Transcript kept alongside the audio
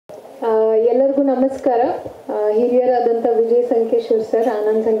ಎಲ್ಲರಿಗೂ ನಮಸ್ಕಾರ. ಹಿರಿಯರಾದಂಥ Vijay Sankeshwar sir,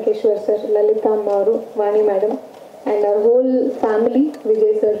 Anand Sankeshwar sir, Lalitha ಅಮ್ಮ ಅವರು, ವಾಣಿ madam and our whole family,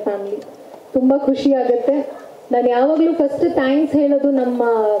 Vijay sir family. ತುಂಬ ಖುಷಿ ಆಗುತ್ತೆ. ನಾನು ಯಾವಾಗಲೂ ಫಸ್ಟ್ ಥ್ಯಾಂಕ್ಸ್ ಹೇಳೋದು ನಮ್ಮ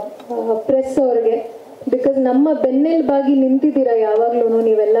ಪ್ರೆಸ್ ಅವ್ರಿಗೆ, ಬಿಕಾಸ್ ನಮ್ಮ ಬೆನ್ನೆಲುಬಾಗಿ ನಿಂತಿದ್ದೀರಾ ಯಾವಾಗಲೂ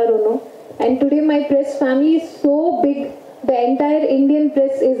ನೀವೆಲ್ಲರೂ. And today my press family is so big. The entire Indian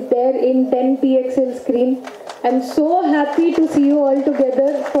press is there in 10 pixel screen. I'm so happy to see you all together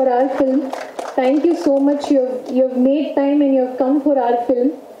for our film. Thank you so much. You've made time and you've come for our film.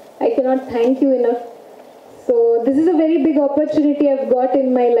 I cannot thank you enough. So this is a very big opportunity I've got in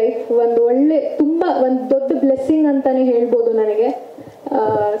my life. ಒಂದು ದೊಡ್ಡ blessing ಅಂತಾನೆ ಹೇಳ್ಬೋದು ನನಗೆ.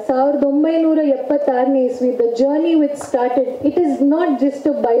 1976ನೇ ಇಸ್ವಿ, the journey which started, it is not just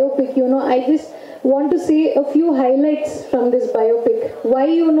a biopic, I just want to say a few highlights from this biopic. Why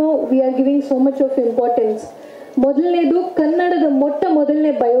we are giving so much of importance. ಮೊದಲನೇದು ಕನ್ನಡದ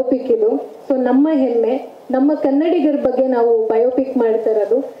ಮೊದಲನೇ biopic ಇದು. So ನಮ್ಮ ಹೆಮ್ಮೆ, ನಮ್ಮ ಕನ್ನಡಿಗರ ಬಗ್ಗೆ ನಾವು ಬಯೋಪಿಕ್ ಮಾಡ್ತಾ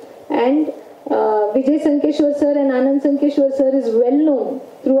ಇರೋದು. And Vijay Sankeshwar sir and Anand Sankeshwar sir is well known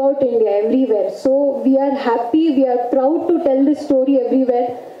throughout India, everywhere. So we are happy, we are proud to tell this story everywhere.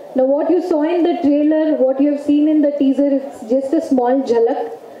 Now what you saw in the trailer, what you have seen in the teaser, it's just a small jhalak.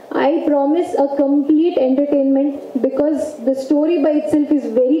 I promise a complete entertainment, because the story by itself is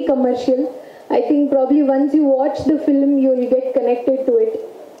very commercial. I think probably once you watch the film, you will get connected to it.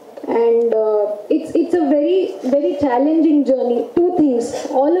 And it's a very, very challenging journey. Two things.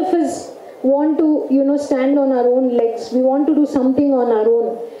 All of us want to stand on our own legs. We want to do something on our own.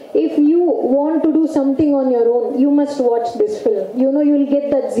 If you want to do something on your own, you must watch this film. You'll get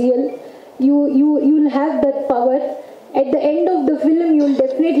that zeal, you'll have that power. At the end of the film, you'll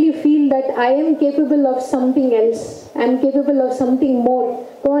definitely feel that I am capable of something else. I'm capable of something more.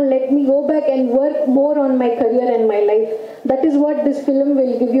 Come on, let me go back and work more on my career and my life. That is what this film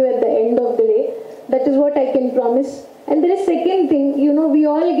will give you at the end of the day. That is what I can promise. And there is second thing, we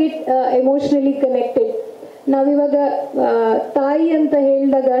all get emotionally connected. ನಾವಿವಾಗ ತಾಯಿ ಅಂತ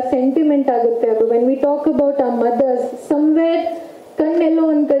ಹೇಳಿದಾಗ sentiment ಆಗುತ್ತೆ ಅದು. When we talk about our mothers, somewhere ಕಣ್ಣೆಲ್ಲೋ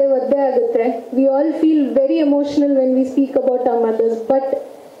ಒಂದು ಕಡೆ ಒದ್ದೆ ಆಗುತ್ತೆ. We all feel very emotional when we speak about our mothers, but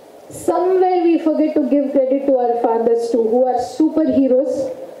somewhere we forget to give credit to our fathers too, who are superheroes.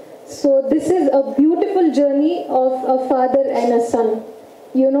 So this is a beautiful journey of a father and a son.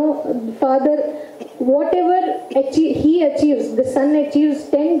 Father, whatever he achieves, the son achieves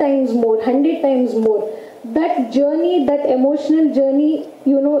 10 times more, 100 times more. That journey, that emotional journey,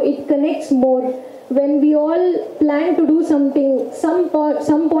 it connects more. When we all plan to do something,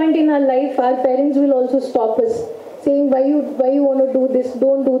 some point in our life, our parents will also stop us, saying why you want to do this,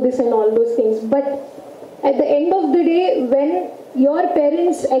 don't do this, and all those things. But at the end of the day, when your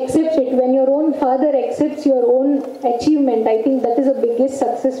parents accept it, when your own father accepts your own achievement, I think that is the biggest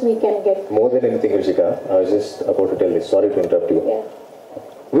success we can get. More than anything, Rishika, I was just about to tell this. Sorry to interrupt you. Yeah.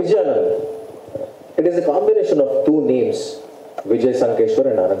 Vijayanand, it is a combination of two names, Vijay Sankeshwar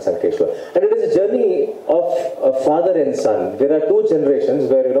and Anand Sankeshwar. And it is a journey of a father and son. There are two generations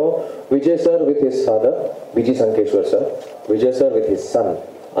where, Vijay sir with his father, Vijay Sankeshwar sir, Vijay sir with his son,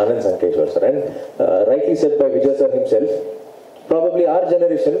 Anand Sankeshwar sir. And rightly said by Vijay sir himself, probably our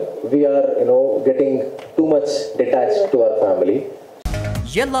generation, we are, getting too much detached to our family.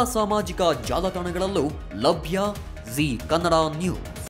 ಎಲ್ಲ ಸಾಮಾಜಿಕ ಜಾಲತಾಣಗಳಲ್ಲೂ ಲಭ್ಯ Zee Kannada News.